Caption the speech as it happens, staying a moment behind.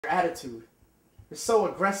Your attitude. You're so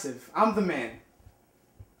aggressive. I'm the man.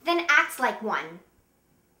 Then act like one.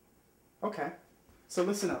 Okay. So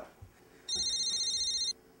listen up.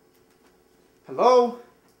 Hello?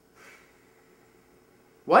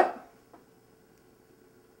 What?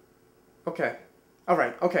 Okay.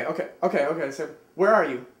 Alright. Okay. So where are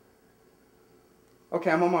you? Okay,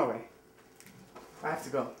 I'm on my way. I have to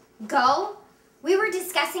go. Go? We were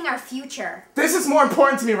discussing our future. This is more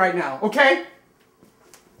important to me right now, okay?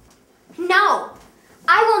 No!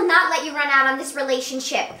 I will not let you run out on this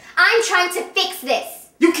relationship. I'm trying to fix this.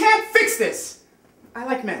 You can't fix this! I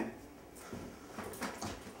like men.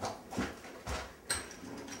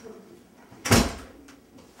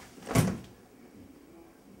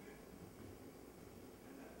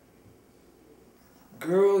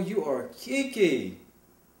 Girl, you are kiki.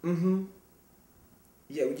 Mm-hmm.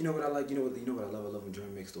 Yeah, you know what I like? You know what I love? I love when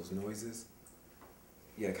Jharemy makes those noises.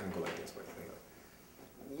 Yeah, it kind of go like this.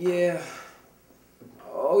 Yeah.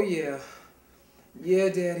 Oh, yeah. Yeah,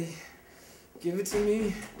 Daddy. Give it to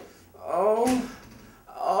me. Oh.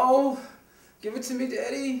 Give it to me,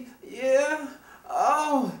 Daddy. Yeah.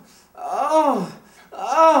 Oh.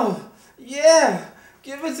 Yeah.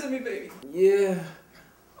 Give it to me, baby. Yeah.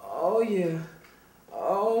 Oh, yeah.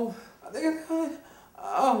 Oh. I think I got it.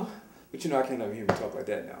 Oh. But you know I can't ever hear me talk like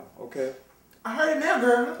that now, okay? I heard it now,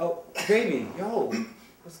 girl. Oh, baby. Yo.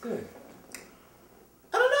 What's good?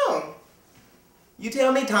 I don't know. You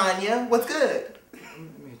tell me, Tanya. What's good? Let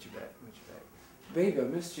me hit you back. Baby, I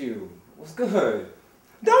missed you. What's good?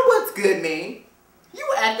 Don't what's good mean? You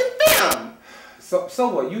were acting film. So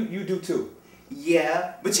what? You do too?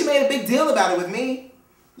 Yeah, but you made a big deal about it with me.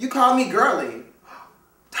 You called me girly.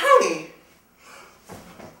 Tony,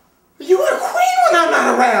 you are a queen when I'm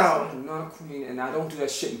not around. I'm not a queen, and I don't do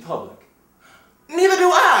that shit in public. Neither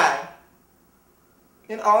do I.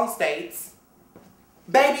 In all states.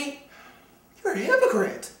 Baby, you're a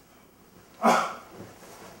hypocrite.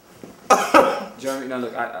 Jharemy, now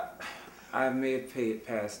look, I may have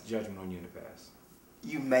passed judgment on you in the past.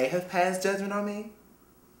 You may have passed judgment on me?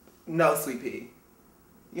 No, sweet pea.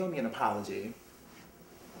 You owe me an apology.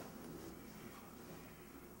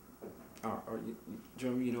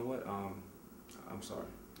 Jharemy, you know what? I'm sorry.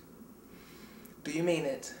 Do you mean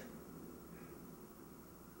it?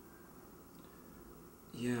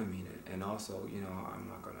 Yeah, I mean it. And also, you know, I'm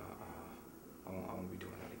not gonna, I won't be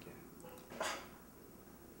doing that again.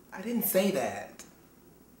 I didn't say that.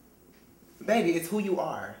 Baby, it's who you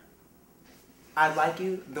are. I like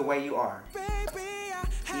you the way you are.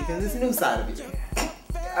 Even this new side of you.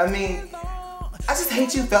 I mean, I just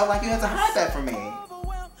hate you felt like you had to hide that from me.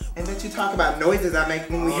 And that you talk about noises I make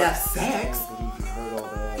when we have sex.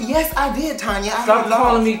 Yes, I did, Tanya. Stop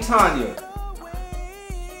calling me Tanya.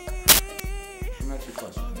 Let me ask you a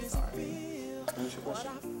question. Sorry. Let me ask you a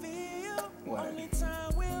question. What?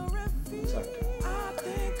 What's up?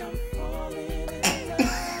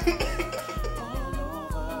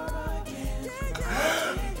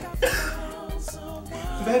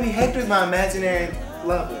 Baby, Hector's my imaginary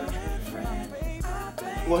lover.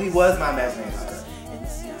 Well, he was my imaginary lover.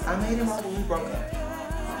 I made him up when we broke up.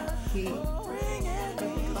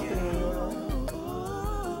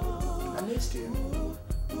 I missed you.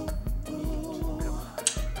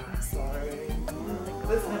 I'm sorry.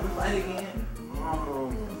 Let's never fight again.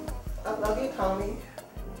 I love you, Tommy.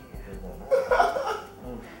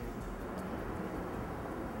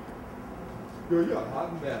 Girl, you're a hot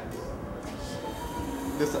mess.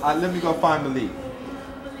 Listen, let me go find Malik.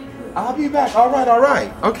 I'll be back. All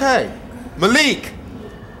right. Okay. Malik.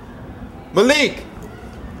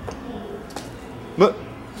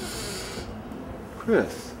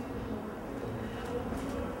 Chris.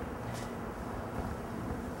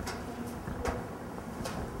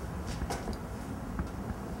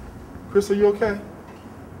 Chris, are you okay?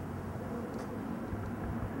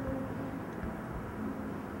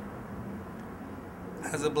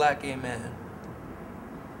 As a black gay man,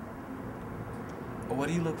 what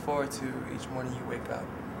do you look forward to each morning you wake up?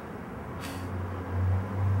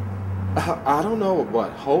 I don't know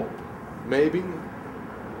what. Hope? Maybe?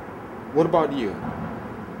 What about you?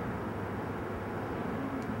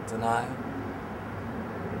 Denial?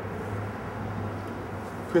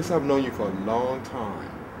 Chris, I've known you for a long time,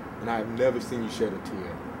 and I've never seen you shed a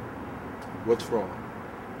tear. What's wrong?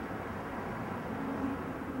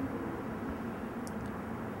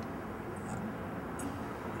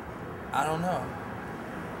 I don't know.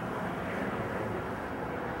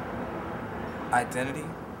 Identity?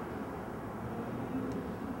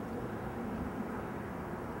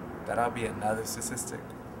 That I'll be another statistic.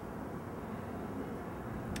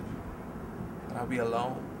 That I'll be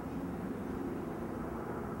alone.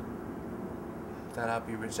 that I'll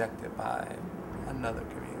be rejected by another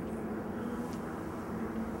community.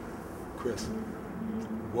 Chris,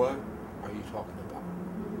 what are you talking about?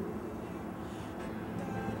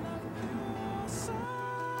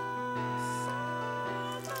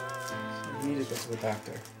 You need to go to the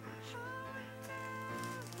doctor.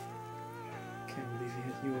 Can't believe he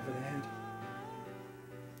hit you over the head.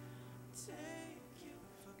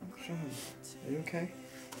 Shawn, are you okay?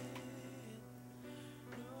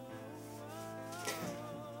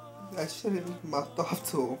 I shouldn't have mouthed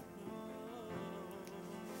off to him.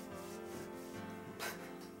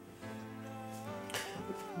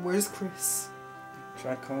 Where's Chris?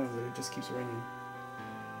 Tried calling, but it just keeps ringing.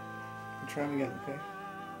 Try him again, okay?